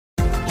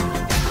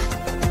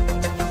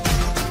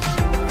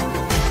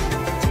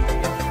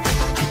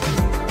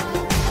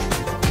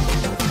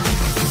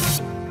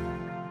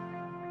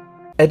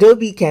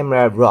Adobe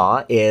Camera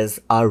RAW is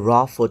a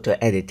raw photo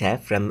editor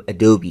from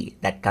Adobe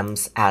that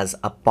comes as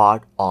a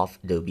part of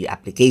Adobe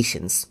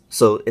applications.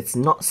 So it's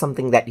not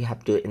something that you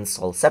have to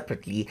install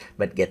separately,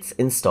 but gets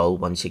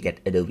installed once you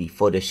get Adobe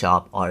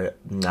Photoshop or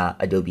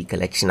Adobe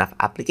collection of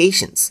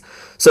applications.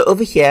 So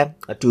over here,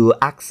 to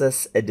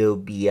access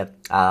Adobe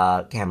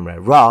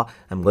Camera RAW,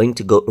 I'm going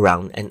to go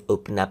around and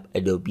open up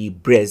Adobe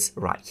Bridge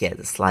right here,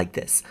 just like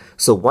this.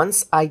 So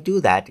once I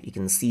do that, you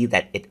can see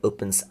that it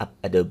opens up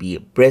Adobe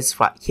Bridge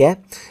right here.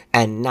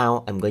 And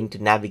now I'm going to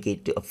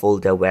navigate to a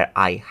folder where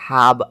I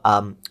have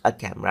a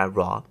camera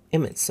raw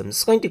image. So I'm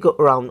just going to go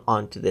around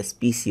onto this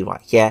PC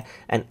right here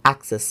and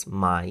access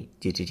my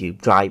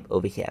YouTube drive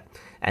over here.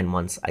 And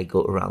once I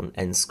go around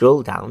and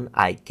scroll down,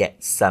 I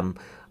get some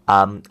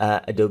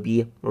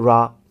Adobe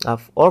RAW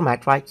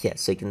format right here.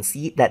 So you can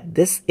see that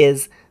this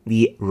is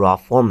the RAW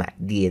format,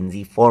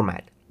 DNZ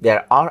format.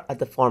 There are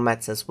other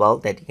formats as well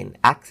that you can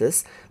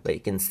access, but you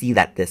can see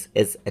that this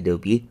is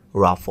Adobe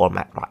RAW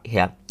format right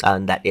here,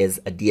 and that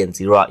is a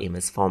DNZ RAW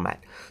image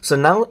format. So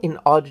now in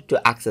order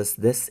to access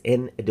this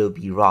in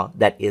Adobe RAW,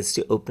 that is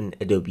to open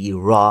Adobe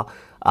RAW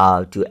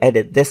to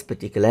edit this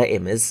particular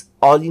image,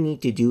 all you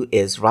need to do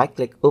is right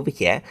click over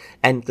here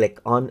and click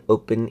on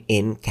Open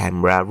in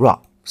Camera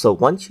RAW. So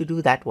once you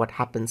do that, what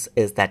happens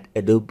is that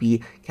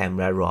Adobe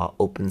Camera RAW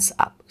opens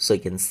up. So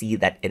you can see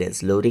that it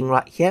is loading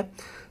right here.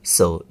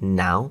 So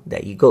now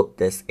there you go.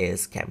 This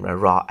is Camera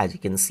RAW, as you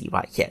can see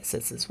right here. So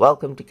it says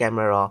welcome to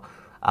Camera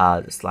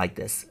RAW, just like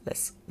this.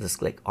 Let's just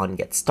click on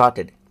Get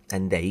Started,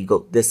 and there you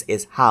go. This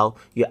is how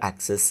you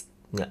access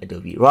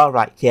Adobe RAW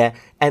right here,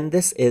 and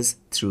this is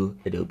through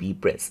Adobe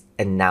Bridge.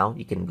 And now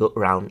you can go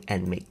around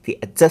and make the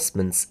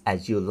adjustments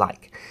as you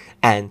like.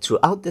 And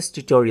throughout this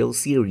tutorial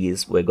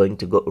series, we're going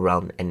to go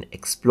around and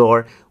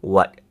explore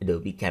what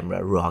Adobe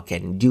Camera RAW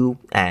can do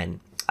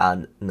and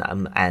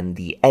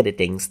the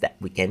editings that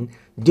we can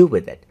do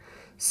with it.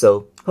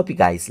 So hope you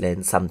guys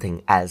learned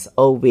something as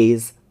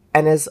always,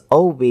 and as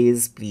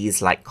always,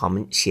 please like,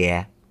 comment,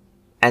 share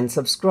and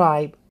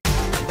subscribe.